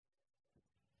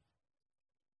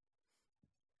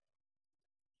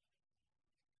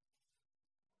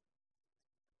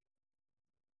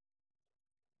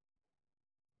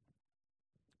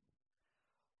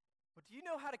Do you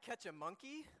know how to catch a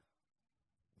monkey?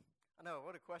 I know,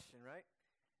 what a question, right?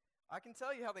 I can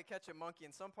tell you how they catch a monkey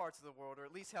in some parts of the world, or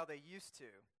at least how they used to.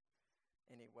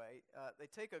 Anyway, they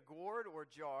take a gourd or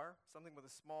jar, something with a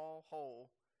small hole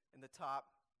in the top.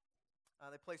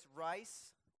 They place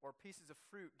rice or pieces of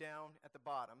fruit down at the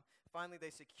bottom. Finally, they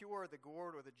secure the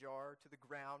gourd or the jar to the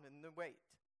ground and then wait.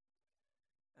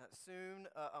 Soon,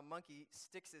 a monkey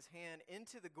sticks his hand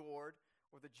into the gourd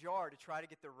or the jar to try to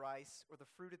get the rice or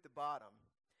the fruit at the bottom.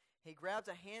 He grabs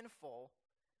a handful,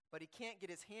 but he can't get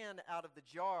his hand out of the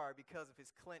jar because of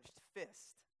his clenched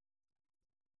fist.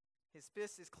 His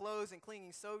fist is closed and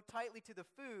clinging so tightly to the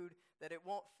food that it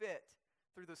won't fit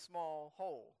through the small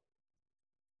hole.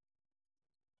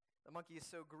 The monkey is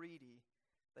so greedy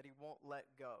that he won't let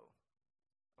go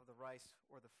of the rice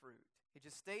or the fruit. He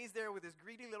just stays there with his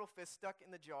greedy little fist stuck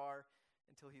in the jar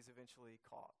until he's eventually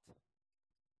caught.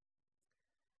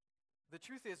 The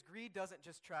truth is, greed doesn't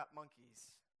just trap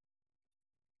monkeys.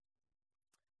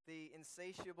 The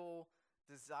insatiable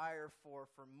desire for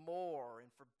more and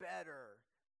for better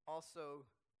also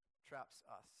traps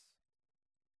us.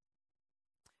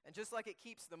 And just like it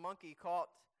keeps the monkey caught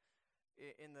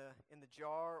in the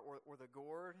jar or the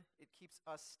gourd, it keeps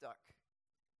us stuck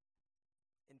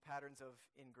in patterns of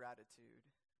ingratitude.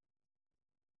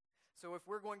 So if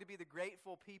we're going to be the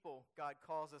grateful people God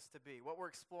calls us to be, what we're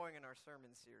exploring in our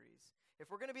sermon series, if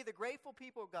we're going to be the grateful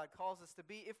people God calls us to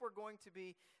be, if we're going to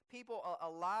be people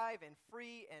alive and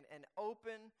free and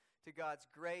open to God's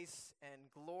grace and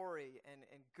glory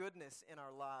and goodness in our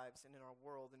lives and in our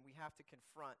world, then we have to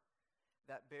confront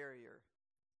that barrier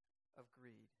of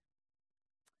greed.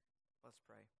 Let's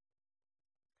pray.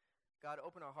 God,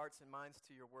 open our hearts and minds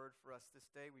to your word for us this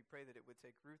day. We pray that it would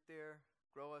take root there,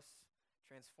 grow us,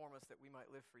 transform us, that we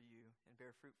might live for you and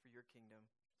bear fruit for your kingdom.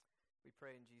 We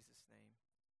pray in Jesus' name.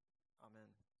 Amen.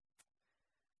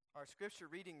 Our scripture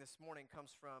reading this morning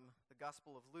comes from the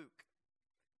Gospel of Luke.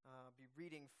 I'll be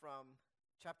reading from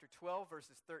chapter 12,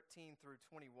 verses 13 through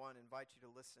 21. I invite you to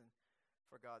listen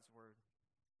for God's word.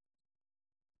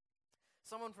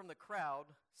 Someone from the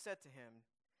crowd said to him,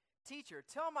 "Teacher,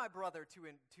 tell my brother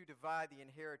to divide the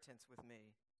inheritance with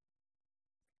me."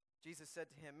 Jesus said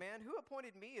to him, "Man, who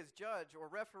appointed me as judge or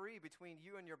referee between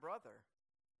you and your brother?"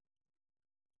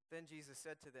 Then Jesus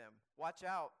said to them, "Watch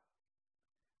out.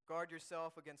 Guard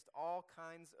yourself against all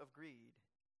kinds of greed.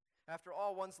 After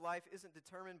all, one's life isn't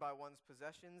determined by one's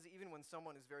possessions, even when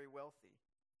someone is very wealthy."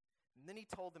 And then he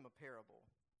told them a parable.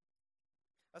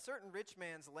 A certain rich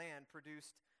man's land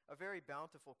produced a very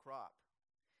bountiful crop.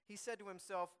 He said to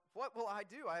himself, "What will I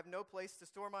do? I have no place to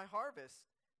store my harvest."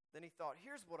 Then he thought,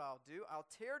 "Here's what I'll do. I'll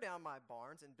tear down my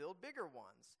barns and build bigger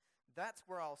ones. That's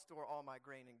where I'll store all my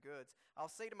grain and goods. I'll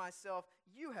say to myself,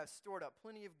 you have stored up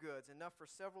plenty of goods, enough for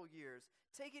several years.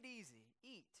 Take it easy,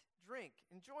 eat, drink,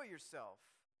 enjoy yourself."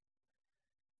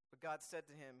 But God said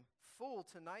to him, "Fool,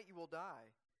 tonight you will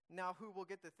die. Now who will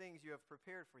get the things you have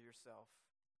prepared for yourself?"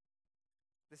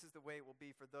 This is the way it will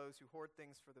be for those who hoard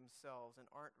things for themselves and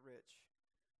aren't rich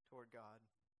toward God.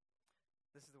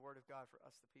 This is the word of God for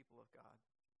us, the people of God.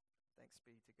 Thanks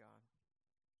be to God.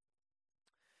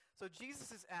 So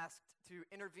Jesus is asked to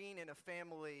intervene in a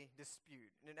family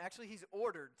dispute. And actually he's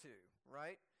ordered to,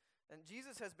 right? And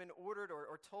Jesus has been ordered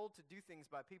or told to do things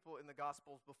by people in the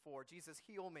Gospels before. Jesus,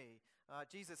 heal me.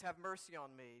 Jesus, have mercy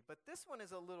on me. But this one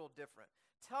is a little different.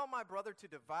 Tell my brother to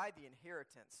divide the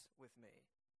inheritance with me.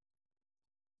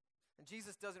 And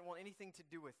Jesus doesn't want anything to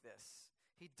do with this.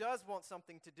 He does want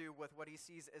something to do with what he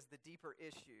sees as the deeper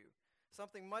issue,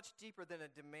 something much deeper than a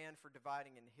demand for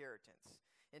dividing inheritance.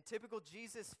 In typical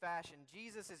Jesus fashion,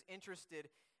 Jesus is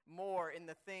interested more in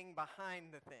the thing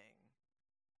behind the thing.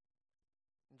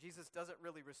 And Jesus doesn't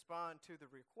really respond to the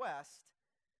request,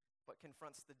 but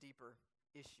confronts the deeper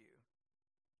issue,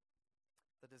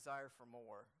 the desire for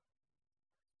more,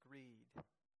 greed.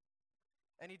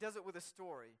 And he does it with a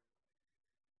story.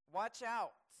 Watch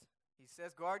out, he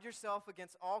says, guard yourself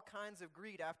against all kinds of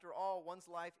greed. After all, one's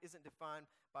life isn't defined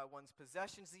by one's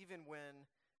possessions, even when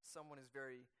someone is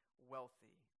very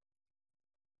wealthy.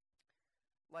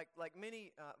 Like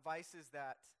many vices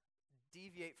that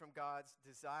deviate from God's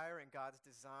desire and God's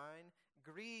design,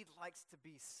 greed likes to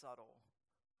be subtle,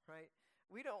 right?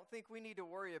 We don't think we need to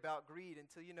worry about greed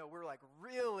until, we're like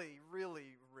really,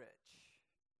 really rich.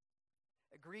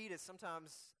 Greed has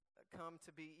sometimes come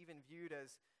to be even viewed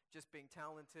as just being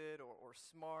talented or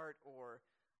smart or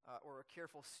a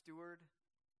careful steward.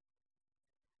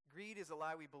 Greed is a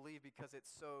lie we believe because it's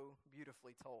so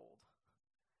beautifully told.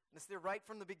 And it's there right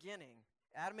from the beginning.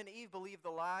 Adam and Eve believed the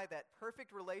lie that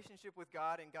perfect relationship with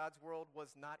God and God's world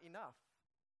was not enough.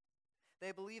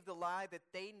 They believed the lie that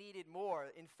they needed more.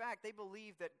 In fact, they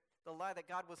believed that the lie that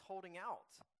God was holding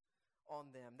out on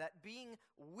them, that being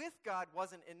with God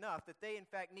wasn't enough, that they in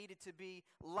fact needed to be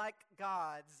like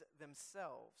gods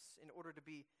themselves in order to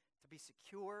be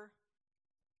secure.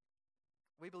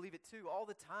 We believe it too all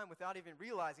the time without even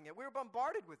realizing it. We're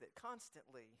bombarded with it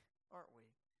constantly, aren't we?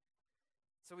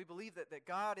 So we believe that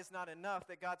God is not enough,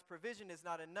 that God's provision is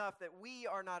not enough, that we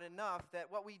are not enough,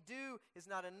 that what we do is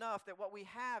not enough, that what we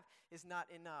have is not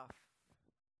enough.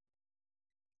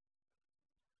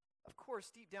 Of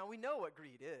course, deep down, we know what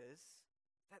greed is,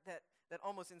 that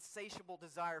almost insatiable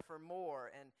desire for more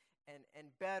and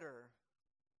better.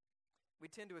 We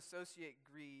tend to associate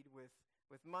greed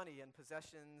with money and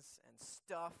possessions and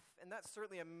stuff, and that's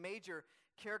certainly a major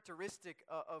characteristic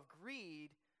of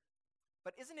greed.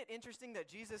 But isn't it interesting that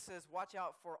Jesus says, watch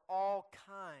out for all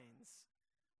kinds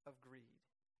of greed?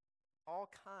 All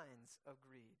kinds of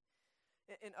greed.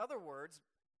 In other words,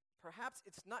 perhaps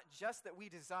it's not just that we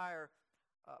desire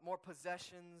more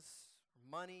possessions,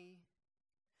 money,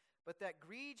 but that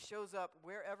greed shows up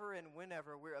wherever and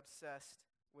whenever we're obsessed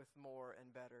with more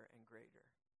and better and greater.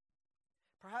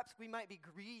 Perhaps we might be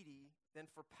greedy then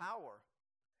for power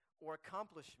or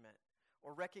accomplishment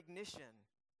or recognition,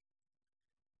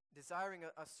 desiring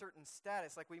a certain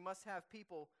status, like we must have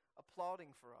people applauding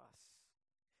for us.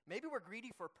 Maybe we're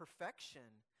greedy for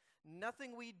perfection.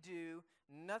 Nothing we do,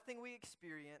 nothing we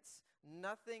experience,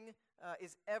 nothing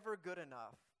is ever good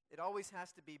enough. It always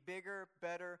has to be bigger,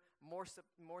 better, more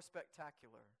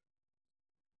spectacular.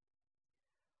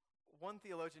 One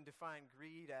theologian defined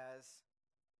greed as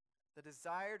the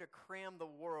desire to cram the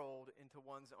world into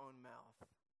one's own mouth.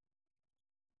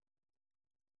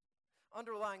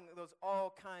 Underlying those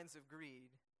all kinds of greed,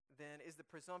 then, is the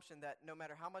presumption that no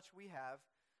matter how much we have,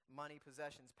 money,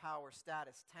 possessions, power,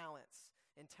 status, talents,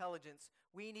 intelligence,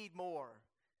 we need more.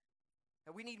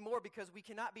 And we need more because we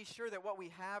cannot be sure that what we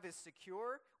have is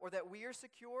secure or that we are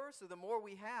secure. So the more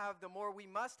we have, the more we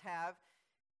must have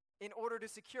in order to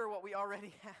secure what we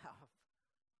already have.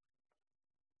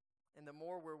 And the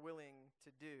more we're willing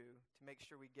to do to make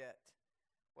sure we get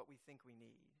what we think we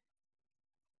need.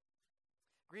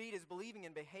 Greed is believing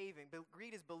and behaving.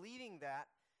 Greed is believing that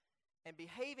and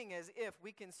behaving as if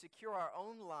we can secure our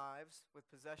own lives with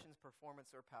possessions,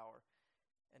 performance, or power,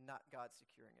 and not God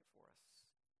securing it for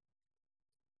us.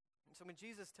 And so when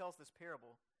Jesus tells this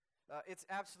parable, it's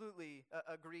absolutely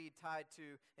a greed tied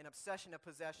to an obsession of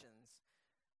possessions,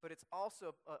 but it's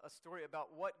also a story about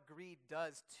what greed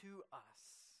does to us.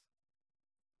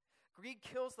 Greed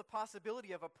kills the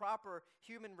possibility of a proper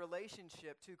human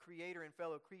relationship to Creator and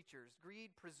fellow creatures.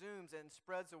 Greed presumes and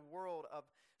spreads a world of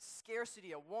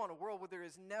scarcity, a want, a world where there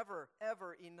is never,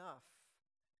 ever enough.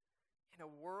 And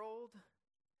a world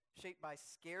shaped by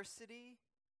scarcity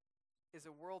is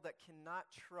a world that cannot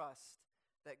trust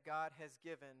that God has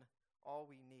given all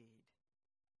we need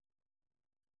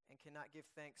and cannot give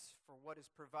thanks for what is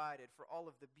provided, for all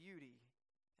of the beauty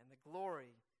and the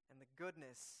glory and the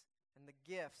goodness and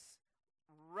the gifts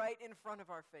right in front of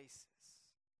our faces.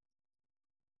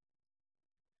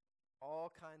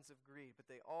 All kinds of greed, but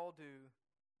they all do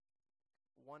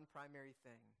one primary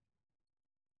thing.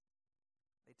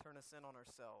 They turn us in on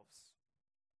ourselves,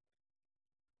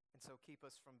 and so keep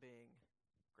us from being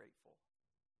grateful.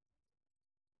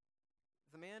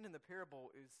 The man in the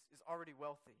parable is already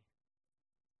wealthy.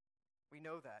 We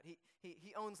know that.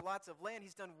 He owns lots of land.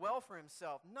 He's done well for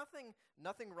himself. Nothing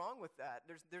wrong with that.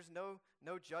 There's no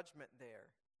judgment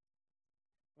there.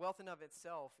 Wealth in of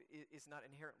itself is not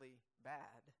inherently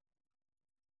bad.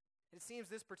 It seems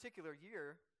this particular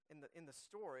year in the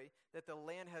story that the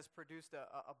land has produced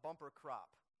a bumper crop.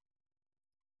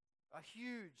 A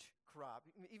huge crop,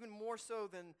 even more so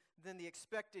than the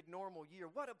expected normal year.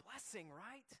 What a blessing,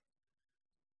 right?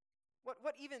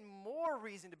 What even more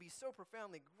reason to be so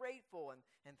profoundly grateful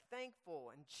and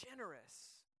thankful and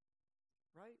generous,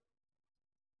 right?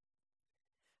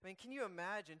 I mean, can you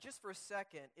imagine, just for a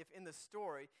second, if in the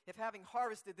story, if having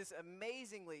harvested this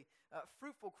amazingly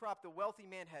fruitful crop, the wealthy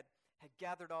man had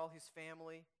gathered all his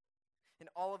family and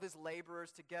all of his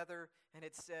laborers together and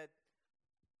had said,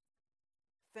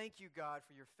 "Thank you, God,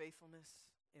 for your faithfulness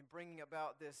in bringing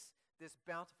about this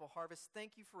bountiful harvest.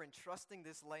 Thank you for entrusting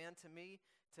this land to me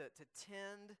to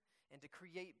tend and to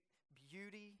create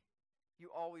beauty. You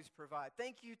always provide.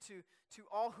 Thank you to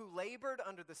all who labored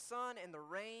under the sun and the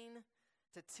rain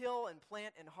to till and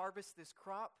plant and harvest this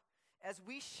crop. As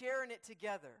we share in it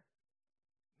together,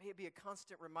 may it be a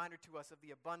constant reminder to us of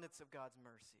the abundance of God's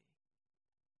mercy."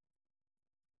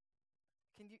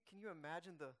 Can you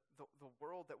imagine the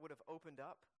world that would have opened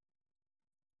up?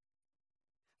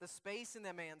 The space in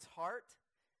that man's heart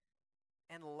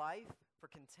and life, for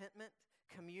contentment,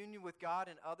 communion with God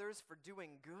and others, for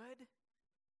doing good.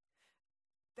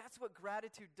 That's what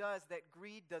gratitude does that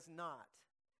greed does not.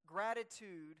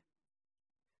 Gratitude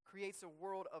creates a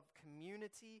world of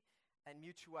community and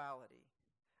mutuality.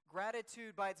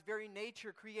 Gratitude, by its very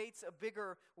nature, creates a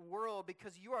bigger world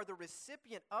because you are the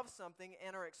recipient of something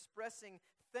and are expressing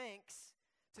thanks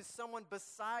to someone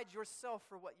besides yourself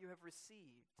for what you have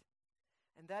received.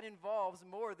 And that involves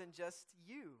more than just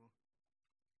you.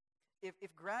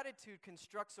 If gratitude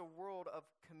constructs a world of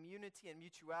community and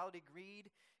mutuality,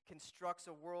 greed constructs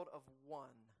a world of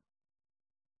one.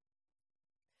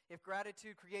 If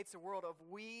gratitude creates a world of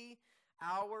we,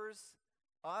 ours,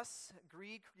 us,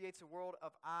 greed creates a world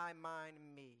of I, mine,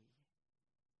 me.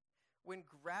 When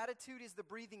gratitude is the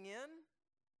breathing in,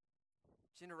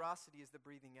 generosity is the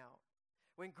breathing out.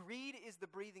 When greed is the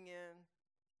breathing in,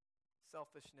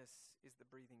 selfishness is the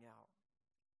breathing out.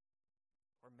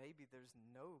 Or maybe there's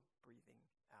no breathing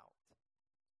out.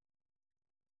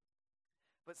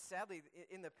 But sadly,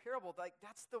 in the parable,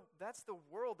 that's the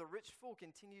world the rich fool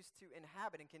continues to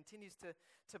inhabit and continues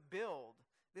to build.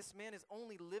 This man is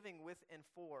only living with and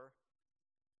for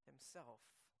himself.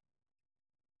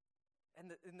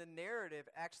 And the narrative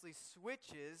actually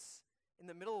switches in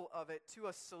the middle of it to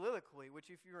a soliloquy, which,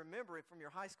 if you remember it from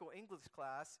your high school English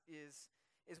class, is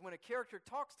when a character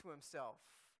talks to himself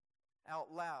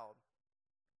out loud.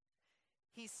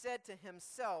 He said to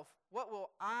himself, "What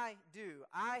will I do?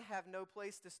 I have no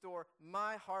place to store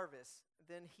my harvest."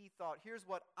 Then he thought, "Here's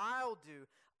what I'll do.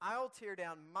 I'll tear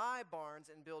down my barns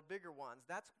and build bigger ones.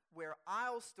 That's where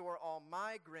I'll store all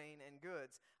my grain and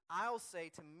goods. I'll say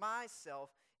to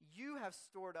myself, you have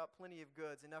stored up plenty of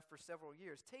goods, enough for several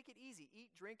years. Take it easy,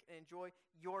 eat, drink, and enjoy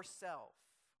yourself."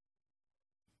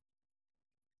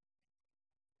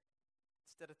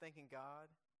 Instead of thanking God,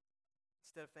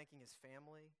 instead of thanking his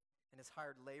family and his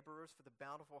hired laborers for the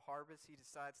bountiful harvest, he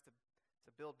decides to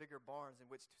build bigger barns in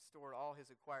which to store all his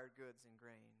acquired goods and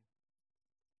grain.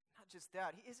 Not just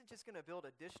that, he isn't just going to build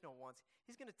additional ones.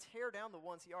 He's going to tear down the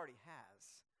ones he already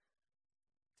has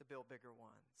to build bigger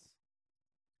ones.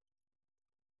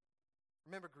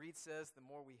 Remember, greed says the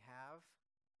more we have,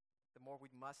 the more we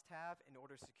must have in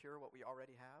order to secure what we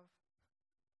already have.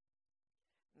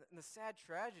 And the sad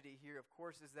tragedy here, of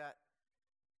course, is that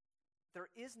there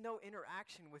is no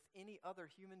interaction with any other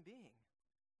human being.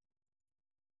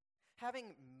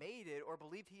 Having made it or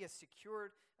believed he has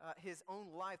secured his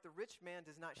own life, the rich man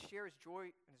does not share his joy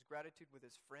and his gratitude with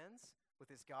his friends, with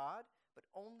his God, but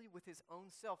only with his own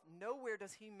self. Nowhere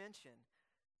does he mention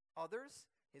others,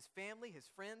 his family, his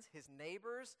friends, his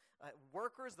neighbors,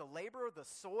 workers, the labor, the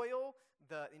soil,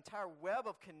 the entire web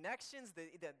of connections, the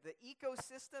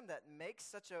ecosystem that makes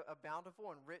such a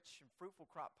bountiful and rich and fruitful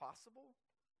crop possible.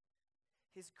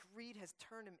 His greed has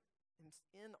turned him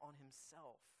in on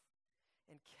himself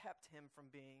and kept him from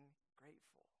being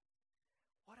grateful.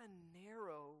 What a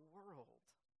narrow world.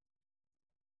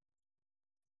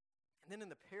 And then in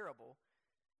the parable,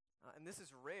 and this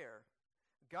is rare,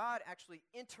 God actually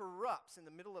interrupts in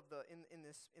the middle of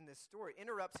in this story,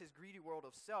 interrupts his greedy world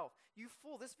of self. You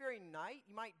fool, this very night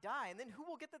you might die, and then who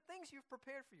will get the things you've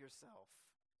prepared for yourself?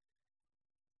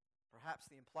 Perhaps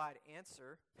the implied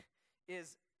answer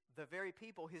is the very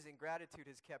people his ingratitude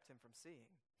has kept him from seeing.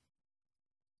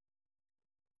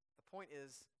 The point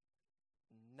is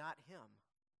not him.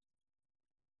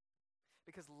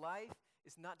 Because life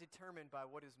is not determined by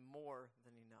what is more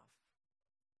than enough.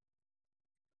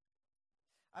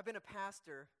 I've been a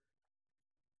pastor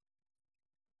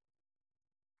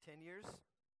 10 years.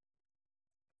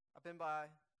 I've been by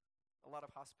a lot of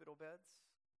hospital beds.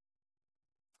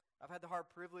 I've had the hard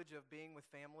privilege of being with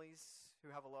families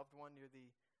who have a loved one near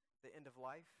the end of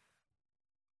life.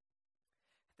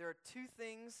 There are two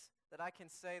things that I can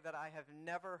say that I have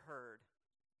never heard.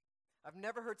 I've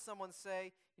never heard someone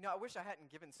say, I wish I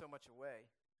hadn't given so much away.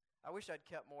 I wish I'd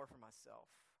kept more for myself.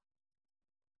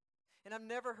 And I've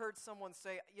never heard someone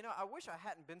say, I wish I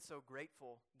hadn't been so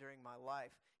grateful during my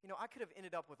life. I could have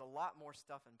ended up with a lot more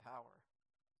stuff and power.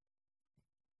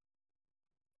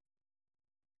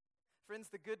 Friends,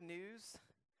 the good news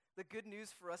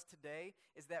for us today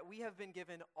is that we have been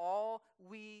given all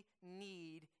we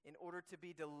need in order to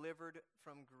be delivered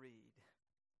from greed.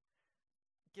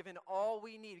 Given all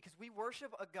we need, because we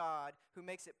worship a God who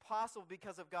makes it possible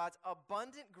because of God's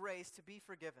abundant grace to be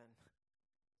forgiven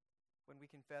when we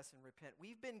confess and repent.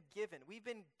 We've been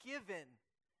given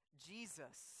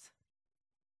Jesus.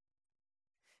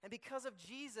 And because of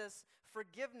Jesus,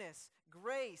 forgiveness,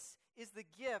 grace is the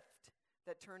gift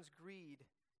that turns greed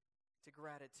to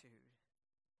gratitude.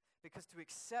 Because to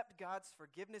accept God's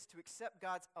forgiveness, to accept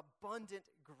God's abundant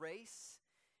grace,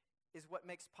 is what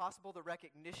makes possible the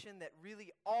recognition that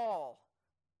really all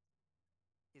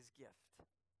is gift.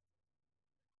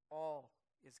 All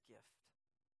is gift.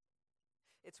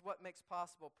 It's what makes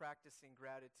possible practicing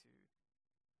gratitude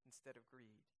instead of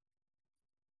greed.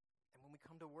 And when we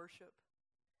come to worship,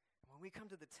 when we come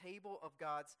to the table of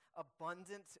God's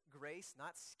abundant grace,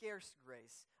 not scarce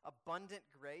grace, abundant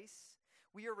grace,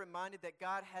 we are reminded that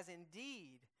God has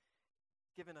indeed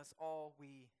given us all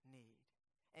we need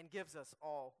and gives us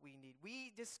all we need.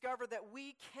 We discover that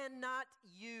we cannot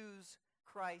use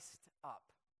Christ up.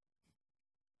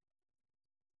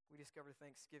 We discover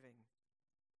thanksgiving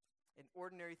in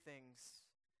ordinary things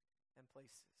and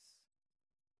places.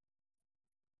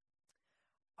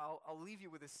 I'll leave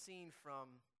you with a scene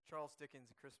from Charles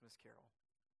Dickens' A Christmas Carol.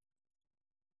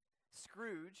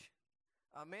 Scrooge,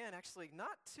 a man actually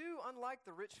not too unlike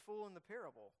the rich fool in the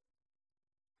parable,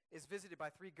 is visited by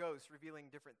three ghosts revealing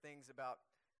different things about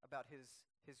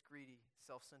his greedy,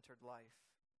 self-centered life.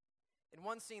 In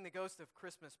one scene, the ghost of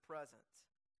Christmas Present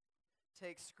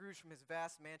takes Scrooge from his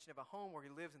vast mansion of a home where he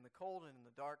lives in the cold and in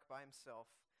the dark by himself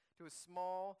to a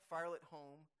small, firelit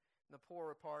home in the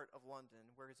poorer part of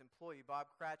London, where his employee, Bob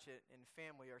Cratchit, and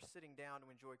family are sitting down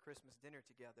to enjoy Christmas dinner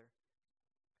together.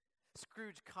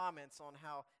 Scrooge comments on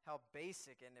how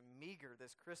basic and meager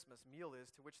this Christmas meal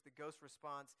is, to which the ghost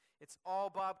responds, "It's all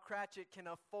Bob Cratchit can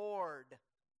afford."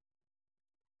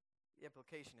 The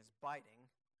implication is biting.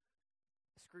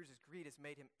 Scrooge's greed has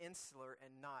made him insular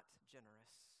and not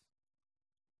generous.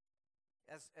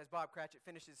 As Bob Cratchit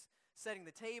finishes setting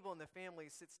the table and the family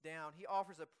sits down, he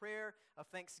offers a prayer of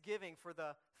thanksgiving for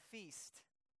the feast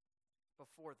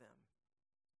before them.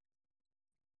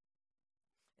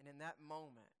 And in that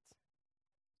moment,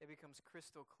 it becomes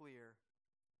crystal clear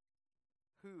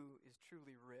who is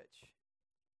truly rich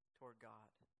toward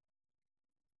God.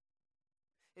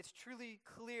 It's truly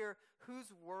clear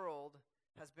whose world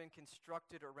has been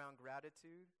constructed around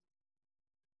gratitude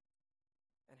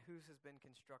and whose has been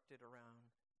constructed around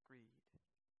greed.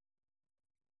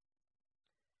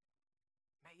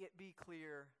 May it be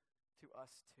clear to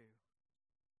us too,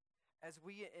 as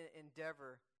we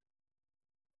endeavor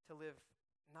to live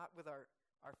not with our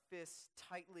fists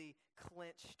tightly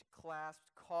clenched,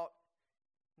 clasped, caught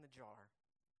in the jar,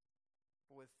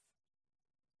 but with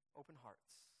open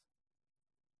hearts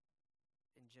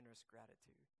and generous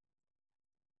gratitude.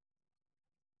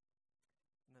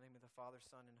 In the name of the Father,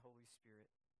 Son, and Holy Spirit.